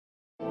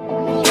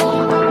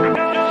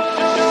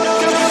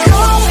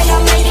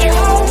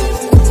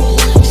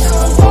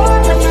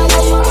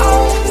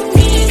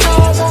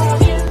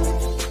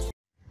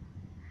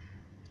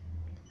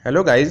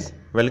Hello guys,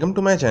 welcome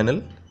to my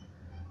channel.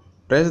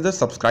 Press the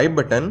subscribe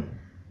button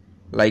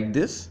like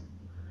this,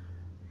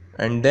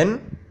 and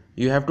then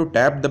you have to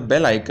tap the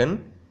bell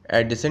icon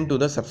adjacent to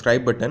the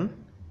subscribe button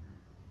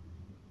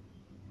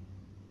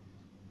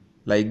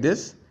like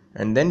this,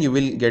 and then you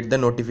will get the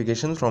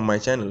notifications from my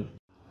channel.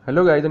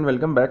 Hello guys and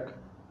welcome back.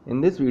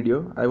 In this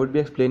video I would be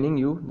explaining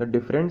you the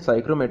different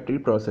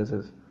psychrometry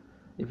processes.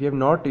 If you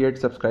have not yet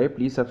subscribed,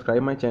 please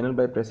subscribe my channel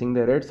by pressing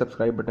the red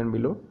subscribe button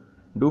below.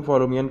 Do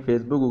follow me on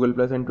Facebook, Google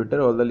Plus and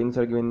Twitter. All the links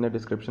are given in the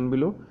description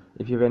below.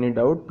 If you have any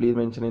doubt, please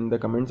mention in the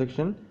comment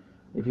section.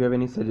 If you have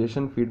any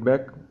suggestion,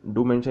 feedback,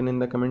 do mention in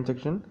the comment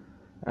section,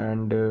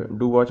 and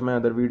do watch my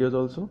other videos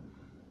also.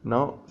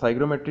 Now,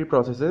 psychrometry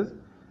processes,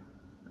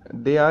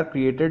 they are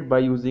created by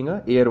using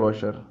a air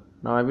washer.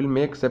 Now I will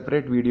make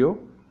separate video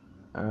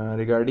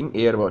regarding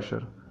air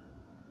washer.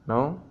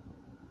 Now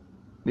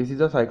this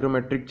is a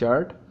psychrometric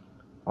chart.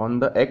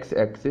 On the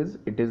x-axis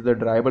it is the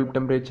dry bulb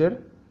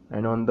temperature,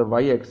 and on the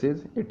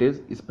y-axis it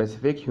is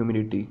specific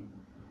humidity.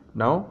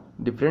 Now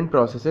different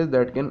processes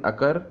that can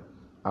occur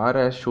are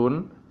as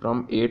shown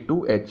from A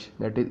to H,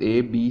 that is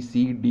A, B,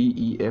 C, D,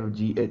 E, F,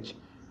 G, H.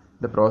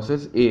 The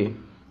process A,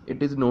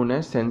 it is known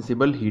as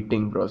sensible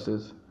heating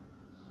process.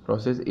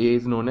 Process A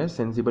is known as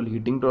sensible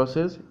heating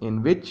process,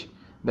 in which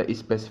the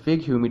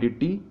specific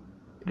humidity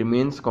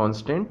remains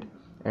constant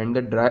and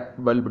the dry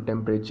bulb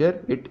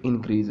temperature it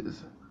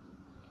increases.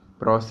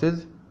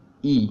 Process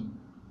E,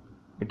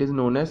 it is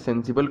known as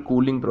sensible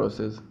cooling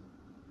process.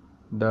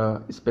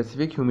 The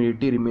specific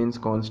humidity remains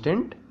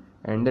constant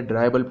and the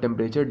dry bulb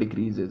temperature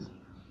decreases.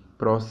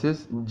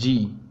 Process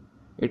G,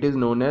 it is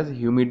known as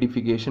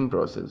humidification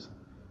process.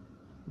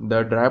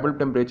 The dry bulb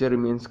temperature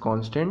remains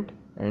constant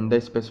and the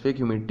specific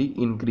humidity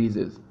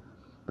increases.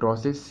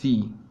 Process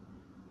C,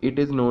 it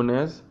is known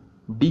as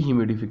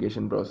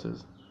dehumidification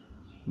process.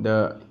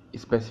 The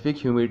specific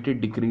humidity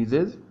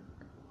decreases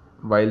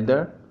while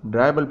the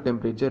dry bulb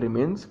temperature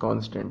remains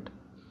constant.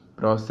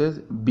 Process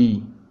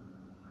B.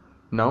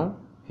 Now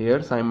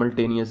here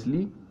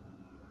simultaneously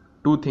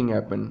two things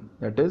happen,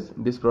 that is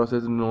this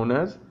process is known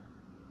as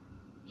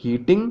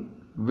heating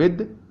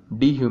with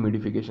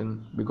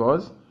dehumidification,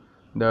 because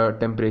the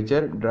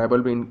temperature dry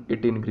bulb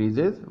it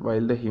increases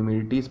while the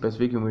humidity,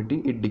 specific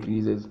humidity, it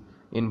decreases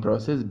in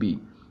process B.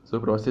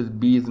 So process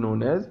B is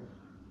known as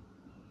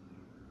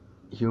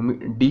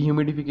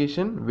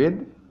dehumidification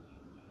with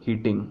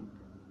heating.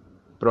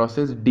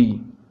 Process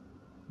D.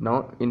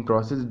 Now in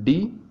process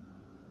D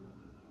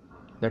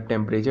the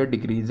temperature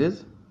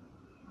decreases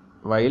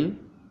while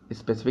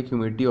specific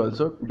humidity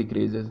also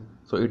decreases,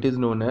 so it is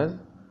known as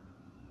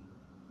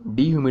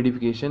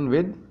dehumidification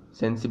with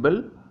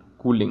sensible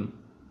cooling.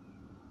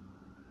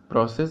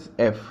 Process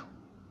F.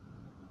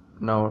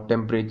 Now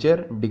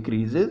temperature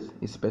decreases,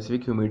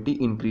 specific humidity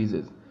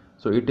increases,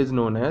 so it is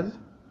known as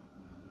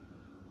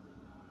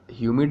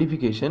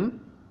humidification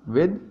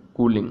with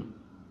cooling.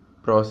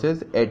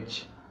 Process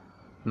H.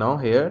 Now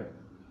here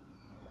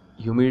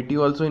humidity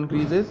also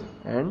increases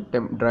and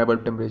dry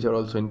bulb temperature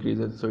also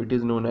increases, so it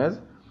is known as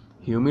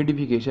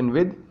humidification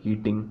with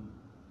heating.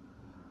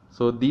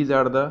 So these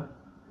are the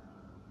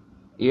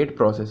 8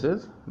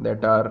 processes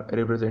that are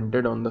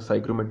represented on the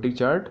psychrometric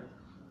chart,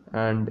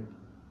 and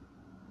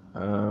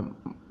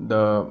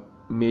the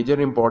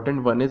major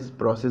important one is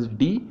process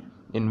D,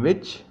 in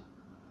which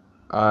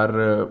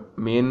our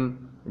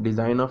main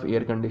design of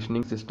air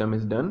conditioning system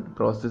is done.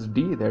 Process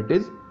D, that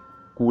is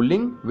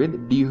cooling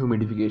with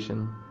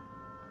dehumidification.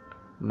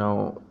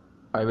 Now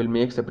I will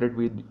make separate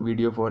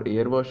video for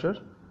air washer.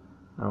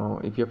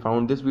 Now if you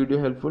found this video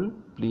helpful,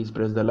 please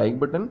press the like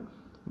button,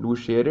 do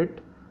share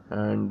it,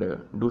 and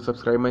do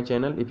subscribe my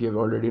channel if you have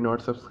already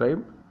not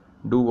subscribed.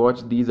 Do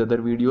watch these other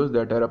videos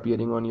that are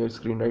appearing on your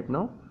screen right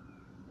now,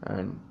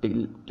 and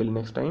till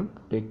next time,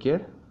 take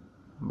care,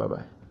 bye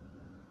bye.